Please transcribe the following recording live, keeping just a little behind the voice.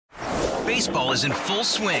Baseball is in full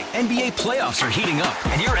swing. NBA playoffs are heating up,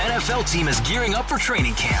 and your NFL team is gearing up for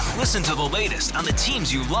training camp. Listen to the latest on the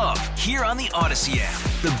teams you love here on the Odyssey app.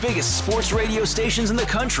 The biggest sports radio stations in the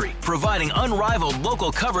country, providing unrivaled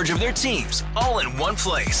local coverage of their teams, all in one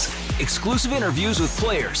place. Exclusive interviews with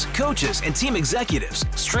players, coaches, and team executives,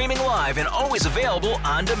 streaming live and always available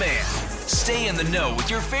on demand. Stay in the know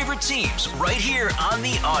with your favorite teams right here on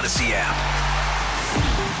the Odyssey app.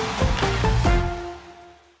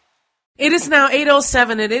 It is now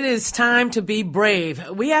 8:07 and it is time to be brave.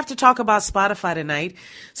 We have to talk about Spotify tonight.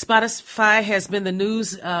 Spotify has been in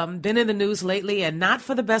the news lately, and not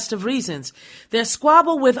for the best of reasons. Their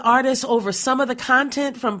squabble with artists over some of the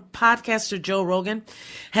content from podcaster Joe Rogan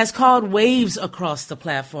has caused waves across the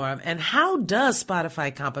platform. And how does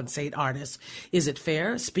Spotify compensate artists? Is it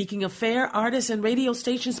fair? Speaking of fair, artists and radio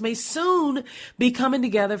stations may soon be coming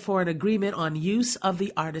together for an agreement on use of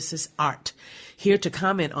the artist's art. Here to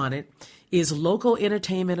comment on it is local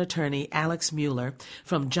entertainment attorney Alex Mueller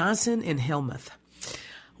from Johnson and Hellmuth.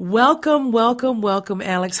 Welcome,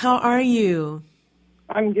 Alex. How are you?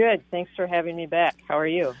 I'm good. Thanks for having me back. How are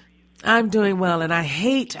you? I'm doing well, and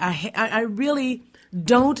I really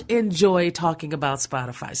don't enjoy talking about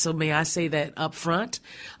Spotify. So may I say that up front?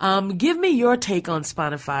 Give me your take on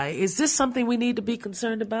Spotify. Is this something we need to be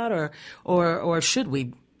concerned about, or should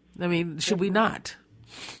we? I mean, should we not?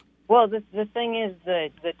 Well, the thing is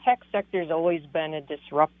the tech sector has always been a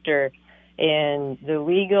disruptor, and the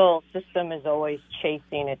legal system is always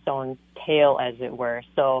chasing its own tail, as it were.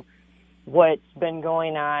 So what's been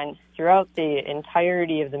going on throughout the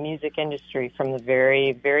entirety of the music industry, from the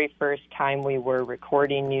very, very first time we were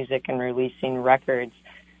recording music and releasing records,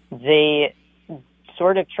 they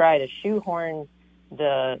sort of try to shoehorn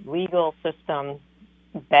the legal system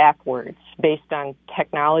backwards based on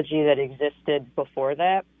technology that existed before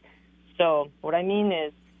that. So what I mean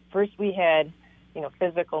is, first we had,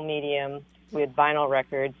 physical medium, we had vinyl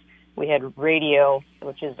records, we had radio,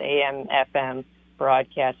 which is AM, FM,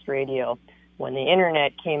 broadcast radio. When the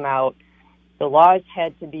internet came out, the laws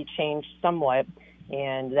had to be changed somewhat,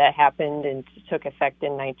 and that happened and took effect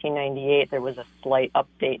in 1998. There was a slight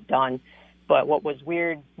update done. But what was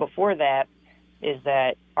weird before that is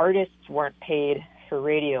that artists weren't paid for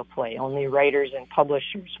radio play. Only writers and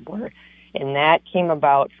publishers were. And that came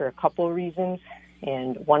about for a couple of reasons,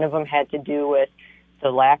 and one of them had to do with the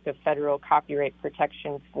lack of federal copyright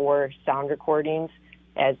protection for sound recordings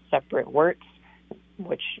as separate works,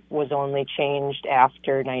 which was only changed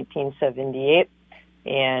after 1978.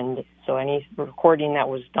 And so any recording that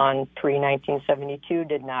was done pre-1972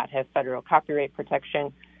 did not have federal copyright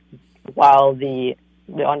protection, while the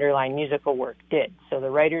underlying musical work did. So the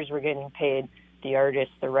writers were getting paid, the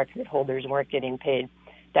artists, the record holders weren't getting paid.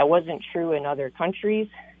 That wasn't true in other countries.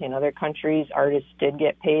 In other countries, artists did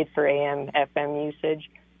get paid for AM, FM usage,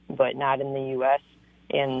 but not in the U.S.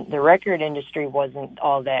 And the record industry wasn't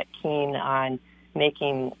all that keen on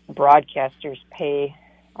making broadcasters pay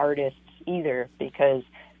artists either, because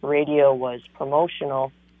radio was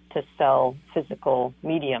promotional to sell physical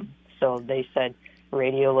medium. So they said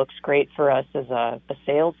radio looks great for us as a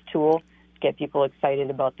sales tool to get people excited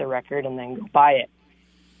about the record and then go buy it.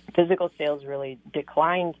 Physical sales really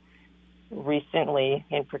declined recently.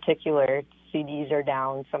 In particular, CDs are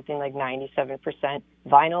down something like 97%.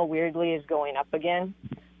 Vinyl, weirdly, is going up again,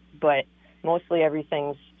 but mostly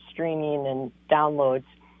everything's streaming and downloads.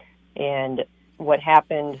 And what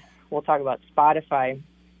happened, we'll talk about Spotify,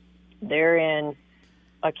 they're in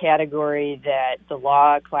a category that the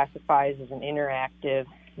law classifies as an interactive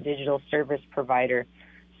digital service provider.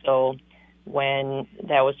 So when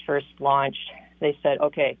that was first launched, they said,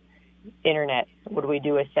 okay, internet, what do we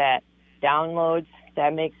do with that? Downloads,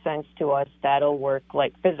 that makes sense to us. That'll work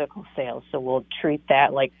like physical sales. So we'll treat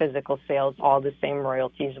that like physical sales. All the same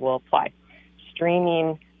royalties will apply.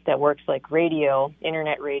 Streaming that works like radio,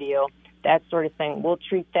 internet radio, that sort of thing, we'll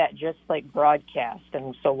treat that just like broadcast.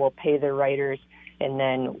 And so we'll pay the writers, and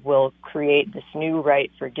then we'll create this new right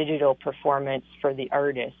for digital performance for the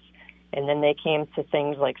artists. And then they came to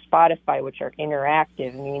things like Spotify, which are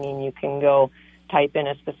interactive, meaning you can go type in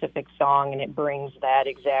a specific song and it brings that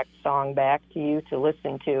exact song back to you to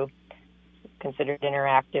listen to. Considered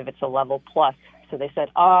interactive, it's a level plus. So they said,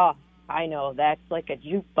 I know, that's like a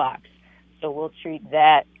jukebox. So we'll treat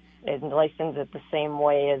that and license it the same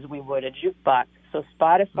way as we would a jukebox. So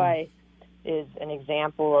Spotify is an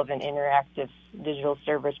example of an interactive digital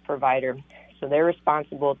service provider. So they're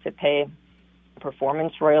responsible to pay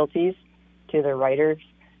performance royalties to the writers,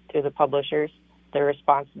 to the publishers. They're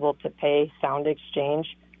responsible to pay Sound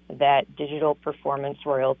Exchange that digital performance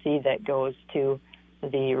royalty that goes to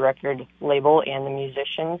the record label and the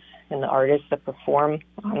musicians and the artists that perform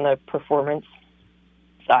on the performance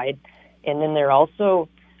side. And then they're also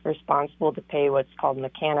responsible to pay what's called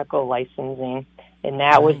mechanical licensing. And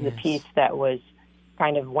that was the piece that was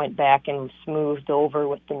kind of went back and smoothed over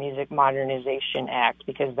with the Music Modernization Act,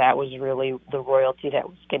 because that was really the royalty that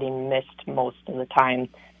was getting missed most of the time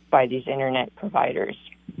by these internet providers.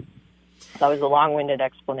 That was a long-winded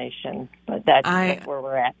explanation, but that's where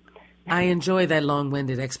we're at. I enjoy that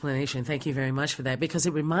long-winded explanation. Thank you very much for that, because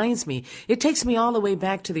it reminds me, it takes me all the way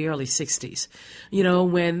back to the early 60s,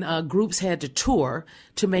 when groups had to tour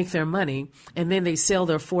to make their money, and then they sell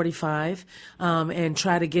their 45 and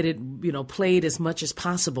try to get it, played as much as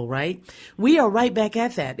possible, right? We are right back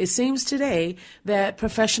at that. It seems today that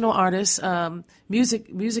professional artists,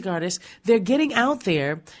 music artists, they're getting out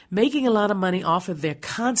there, making a lot of money off of their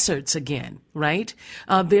concerts again, right?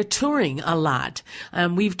 They're touring a lot.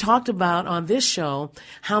 We've talked about on this show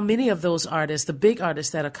how many of those artists, the big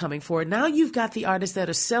artists that are coming forward. Now you've got the artists that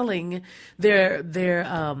are selling their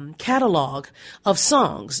catalog of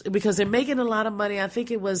songs because they're making a lot of money. I think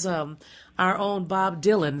it was our own Bob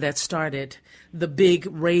Dylan that started the big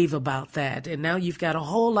rave about that. And now you've got a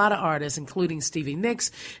whole lot of artists, including Stevie Nicks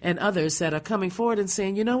and others, that are coming forward and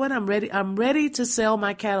saying, you know what, I'm ready to sell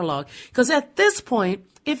my catalog. Because at this point,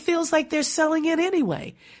 it feels like they're selling it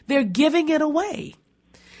anyway. They're giving it away.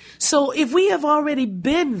 So if we have already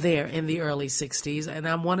been there in the early 60s, and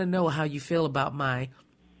I want to know how you feel about my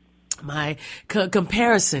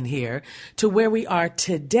comparison here to where we are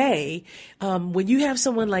today, when you have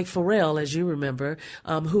someone like Pharrell, as you remember,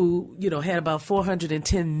 who, had about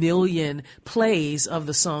 410 million plays of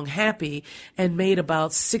the song Happy and made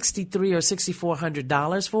about $6,300 or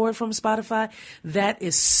 $6,400 for it from Spotify, that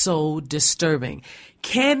is so disturbing.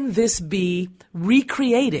 Can this be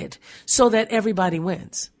recreated so that everybody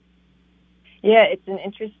wins? Yeah, it's an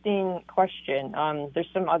interesting question. There's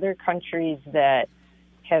some other countries that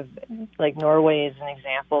have, like Norway is an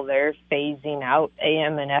example, they're phasing out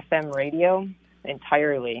AM and FM radio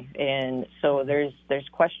entirely. And so there's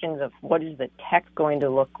questions of what is the tech going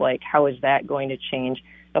to look like? How is that going to change?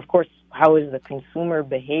 Of course, how is the consumer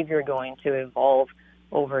behavior going to evolve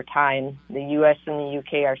over time? The U.S. and the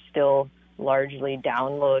U.K. are still largely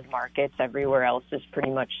download markets. Everywhere else is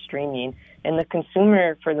pretty much streaming. And the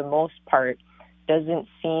consumer, for the most part, doesn't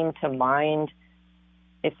seem to mind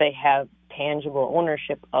if they have tangible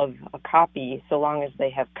ownership of a copy, so long as they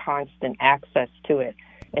have constant access to it.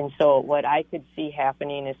 And so what I could see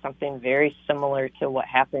happening is something very similar to what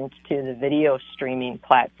happened to the video streaming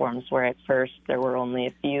platforms, where at first there were only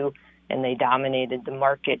a few and they dominated the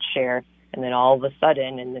market share. And then all of a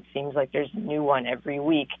sudden, and it seems like there's a new one every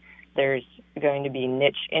week, there's going to be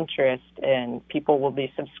niche interest and people will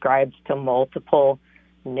be subscribed to multiple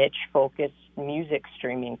niche-focused music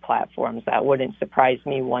streaming platforms. That wouldn't surprise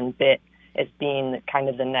me one bit as being kind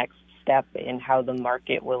of the next step in how the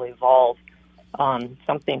market will evolve.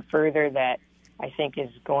 Something further that I think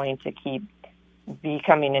is going to keep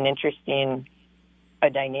becoming an interesting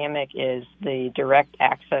dynamic is the direct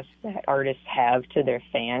access that artists have to their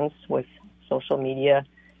fans with social media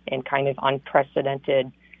and kind of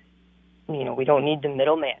unprecedented. We don't need the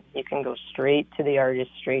middleman. You can go straight to the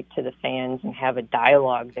artist, straight to the fans, and have a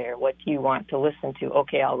dialogue there. What do you want to listen to?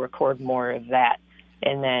 Okay, I'll record more of that.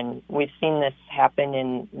 And then we've seen this happen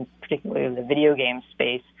in particularly the video game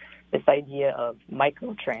space, this idea of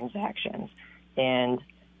microtransactions. And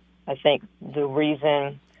I think the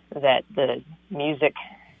reason that the music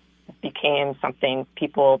became something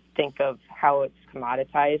people think of how it's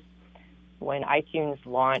commoditized, when iTunes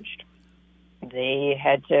launched, they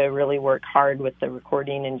had to really work hard with the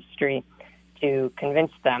recording industry to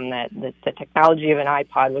convince them that the technology of an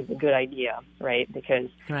iPod was a good idea, right? Because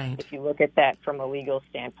if you look at that from a legal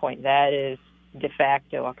standpoint, that is de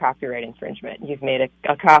facto a copyright infringement. You've made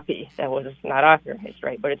a copy that was not authorized,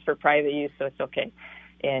 right? But it's for private use, so it's okay.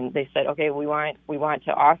 And they said, okay, we want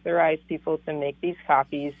to authorize people to make these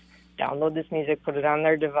copies, download this music, put it on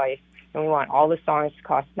their device, and we want all the songs to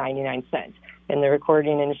cost 99 cents. And the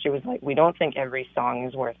recording industry was like, we don't think every song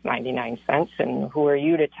is worth 99 cents, and who are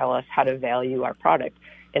you to tell us how to value our product?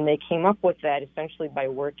 And they came up with that essentially by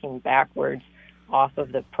working backwards off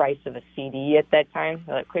of the price of a CD at that time.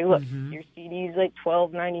 They're like, okay, look, your CD is like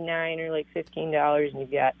 $12.99 or like $15, and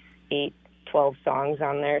you've got 12 songs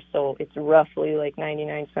on there, so it's roughly like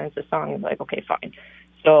 99 cents a song. It's like, okay, fine.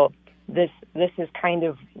 So this is kind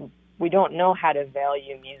of, we don't know how to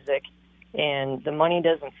value music, and the money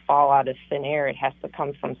doesn't fall out of thin air. It has to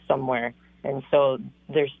come from somewhere. And so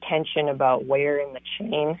there's tension about where in the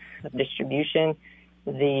chain of distribution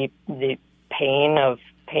the pain of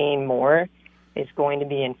paying more is going to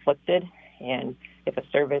be inflicted. And if a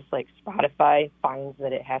service like Spotify finds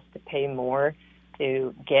that it has to pay more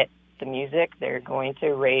to get the music, they're going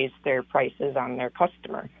to raise their prices on their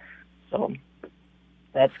customer. So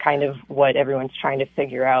that's kind of what everyone's trying to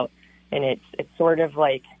figure out. And it's sort of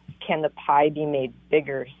like, can the pie be made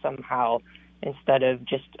bigger somehow instead of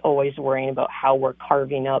just always worrying about how we're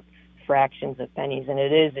carving up fractions of pennies? And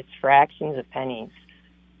it's fractions of pennies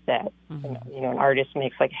that, an artist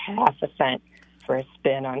makes like half a cent for a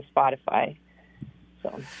spin on Spotify.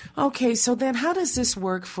 So. Okay, so then how does this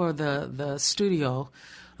work for the studios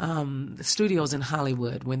in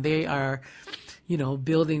Hollywood when they are,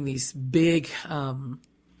 building these big,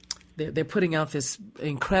 they're putting out this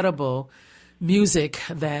incredible music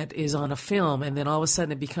that is on a film, and then all of a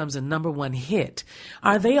sudden it becomes a number one hit.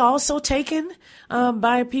 Are they also taken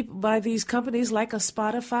by these companies like a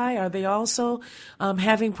Spotify? Are they also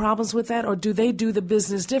having problems with that, or do they do the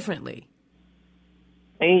business differently?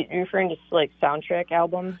 Are you referring to like soundtrack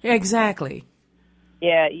albums? Exactly.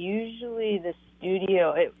 Yeah, usually the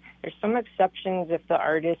studio, there's some exceptions if the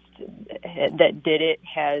artist that did it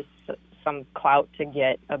has some clout to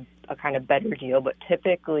get a kind of better deal, but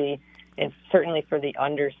typically, and certainly for the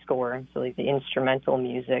underscore, so like the instrumental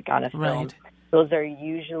music on a film, right, those are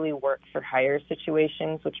usually work for hire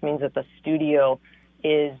situations, which means that the studio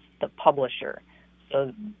is the publisher.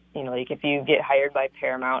 So, like if you get hired by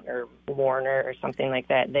Paramount or Warner or something like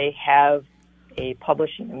that, they have a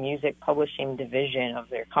music publishing division of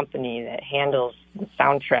their company that handles the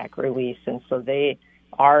soundtrack release. And so they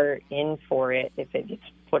are in for it. If it gets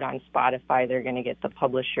put on Spotify, they're going to get the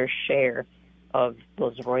publisher's share of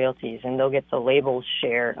those royalties, and they'll get the label's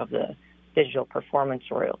share of the digital performance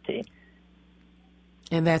royalty.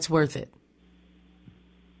 And that's worth it.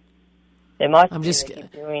 They must. I'm they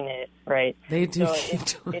keep doing it, right? They do.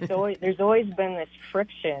 So there's always been this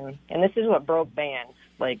friction, and this is what broke bands,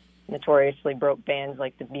 like notoriously broke bands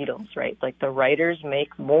like the Beatles, right? Like the writers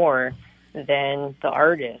make more than the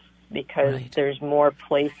artists because right, there's more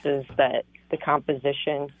places that the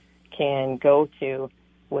composition can go to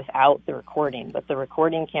without the recording, but the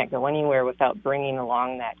recording can't go anywhere without bringing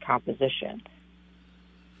along that composition.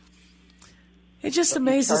 It just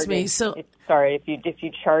amazes me. If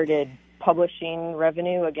you charted publishing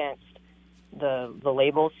revenue against the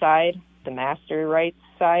label side, the master rights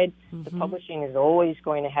side, the publishing is always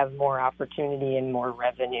going to have more opportunity and more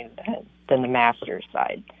revenue than the master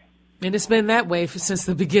side. And it's been that way since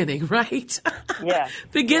the beginning, right? Yeah.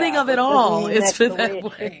 Beginning of it all, it's been that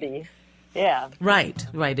way. Yeah. Right.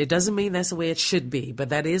 It doesn't mean that's the way it should be, but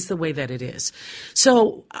that is the way that it is.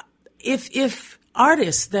 So if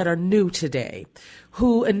artists that are new today,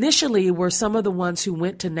 who initially were some of the ones who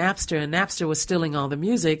went to Napster, and Napster was stealing all the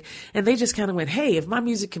music, and they just kind of went, hey, if my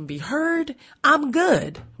music can be heard, I'm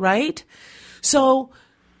good, right? So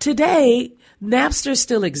today, Napster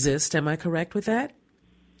still exists. Am I correct with that?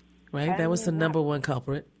 Right? That was the number one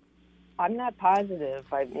culprit. I'm not positive.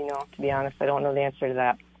 To be honest, I don't know the answer to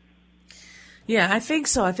that. Yeah, I think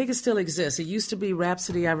so. I think it still exists. It used to be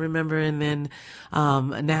Rhapsody, I remember, and then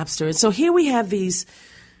Napster. And so here we have these,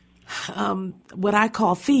 what I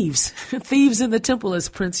call thieves. Thieves in the temple, as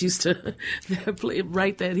Prince used to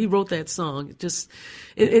write that. He wrote that song.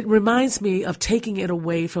 It reminds me of taking it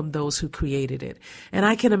away from those who created it. And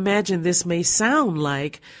I can imagine this may sound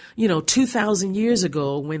like, 2,000 years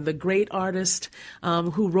ago when the great artist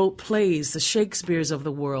who wrote plays, the Shakespeares of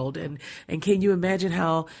the world, and can you imagine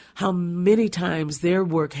how many times their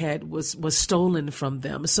work was stolen from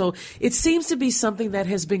them? So it seems to be something that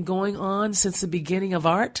has been going on since the beginning of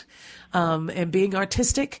art. And being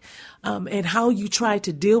artistic, and how you try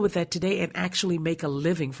to deal with that today and actually make a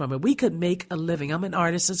living from it. We could make a living. I'm an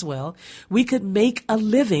artist as well. We could make a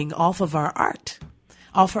living off of our art,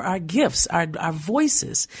 off of our gifts, our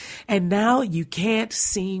voices. And now you can't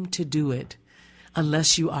seem to do it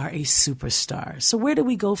unless you are a superstar. So where do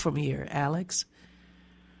we go from here, Alex?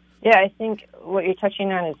 Yeah, I think what you're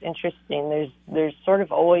touching on is interesting. There's sort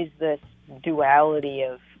of always this duality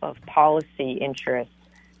of policy interests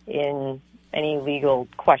in any legal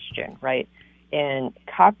question, right? And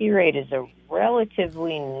copyright is a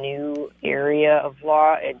relatively new area of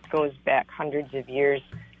law. It goes back hundreds of years,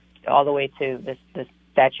 all the way to the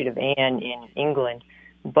Statute of Anne in England.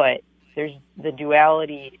 But there's the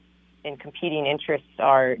duality and competing interests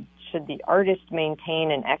are, should the artist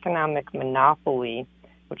maintain an economic monopoly,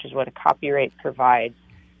 which is what a copyright provides,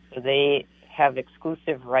 so they have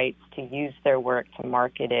exclusive rights to use their work, to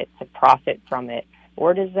market it, to profit from it,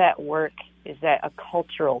 or does that work, is that a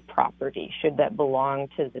cultural property? Should that belong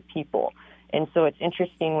to the people? And so it's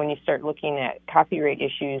interesting when you start looking at copyright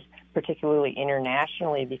issues, particularly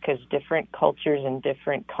internationally, because different cultures and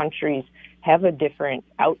different countries have a different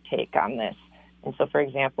outtake on this. And so, for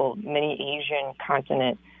example, many Asian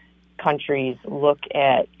continent countries look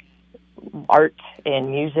at art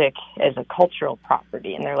and music as a cultural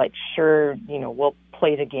property, and they're like, sure, we'll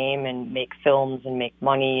play the game and make films and make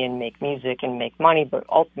money and make music and make money, but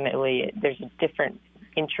ultimately there's a different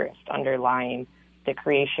interest underlying the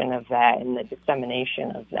creation of that and the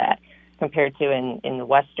dissemination of that, compared to in the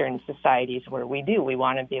Western societies where we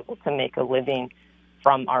want to be able to make a living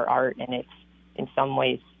from our art. And it's, in some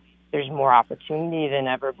ways, there's more opportunity than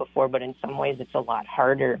ever before, but in some ways it's a lot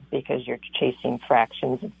harder because you're chasing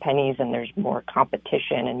fractions of pennies and there's more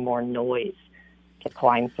competition and more noise to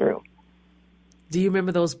climb through. Do you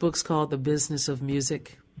remember those books called The Business of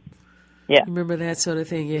Music? Yeah. You remember that sort of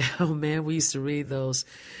thing? Yeah. Oh, man, we used to read those,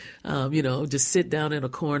 just sit down in a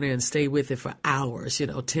corner and stay with it for hours,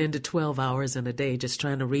 10 to 12 hours in a day, just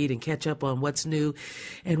trying to read and catch up on what's new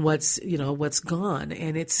and what's gone.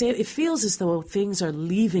 And it feels as though things are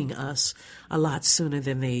leaving us a lot sooner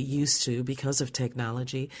than they used to because of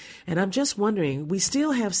technology. And I'm just wondering, we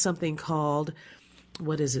still have something called,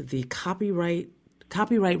 the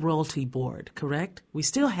Copyright Royalty Board, correct? We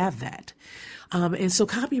still have that. And so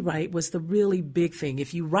copyright was the really big thing.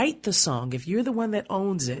 If you write the song, if you're the one that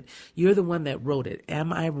owns it, you're the one that wrote it.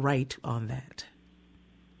 Am I right on that?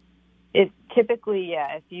 It typically,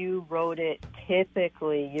 yeah. If you wrote it,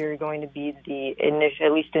 typically you're going to be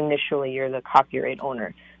at least initially, you're the copyright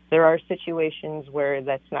owner. There are situations where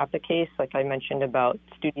that's not the case, like I mentioned about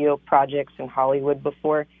studio projects in Hollywood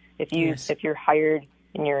before. If you're hired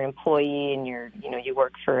and you're an employee and you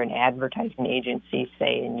work for an advertising agency,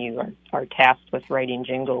 say, and you are tasked with writing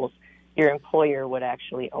jingles, your employer would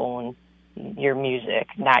actually own your music,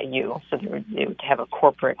 not you. So it would have a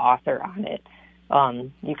corporate author on it.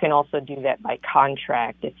 You can also do that by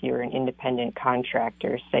contract. If you're an independent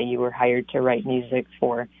contractor, say you were hired to write music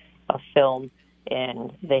for a film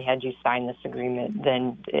and they had you sign this agreement,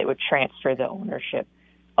 then it would transfer the ownership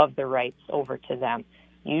of the rights over to them.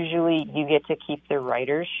 Usually you get to keep the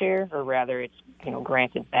writer's share, or rather it's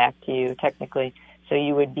granted back to you technically. So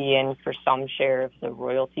you would be in for some share of the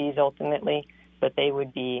royalties ultimately, but they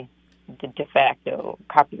would be the de facto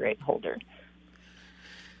copyright holder.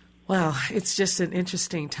 Well, it's just an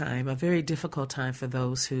interesting time, a very difficult time for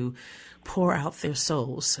those who pour out their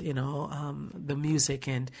souls, the music.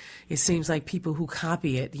 And it seems like people who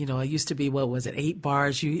copy it, it used to be, 8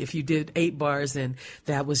 bars? If you did 8 bars, then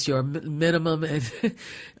that was your minimum, and,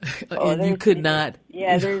 and you could not.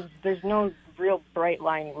 Yeah, there's no real bright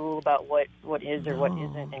line rule about what is or what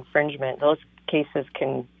isn't infringement. Those cases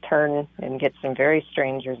can turn and get some very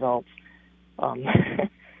strange results.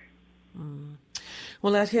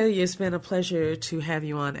 Well, I tell you, it's been a pleasure to have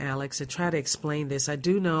you on, Alex, and try to explain this. I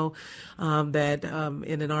do know that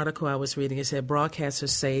in an article I was reading, it said broadcasters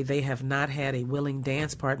say they have not had a willing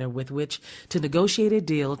dance partner with which to negotiate a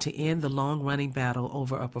deal to end the long-running battle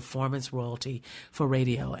over a performance royalty for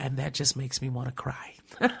radio, and that just makes me want to cry.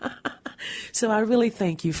 So I really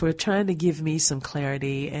thank you for trying to give me some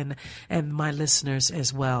clarity and my listeners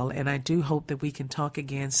as well. And I do hope that we can talk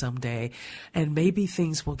again someday, and maybe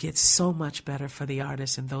things will get so much better for the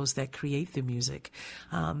artists and those that create the music,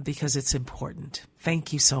 because it's important.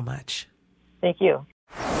 Thank you so much. Thank you.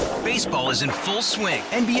 Baseball is in full swing.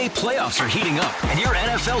 NBA playoffs are heating up, and your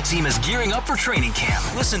NFL team is gearing up for training camp.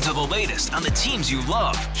 Listen to the latest on the teams you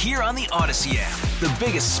love here on the Odyssey app. The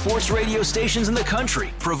biggest sports radio stations in the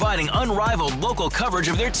country, providing unrivaled local coverage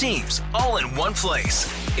of their teams, all in one place.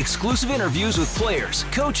 Exclusive interviews with players,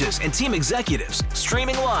 coaches, and team executives,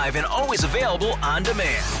 streaming live and always available on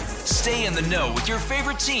demand. Stay in the know with your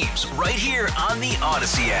favorite teams right here on the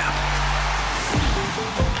Odyssey app.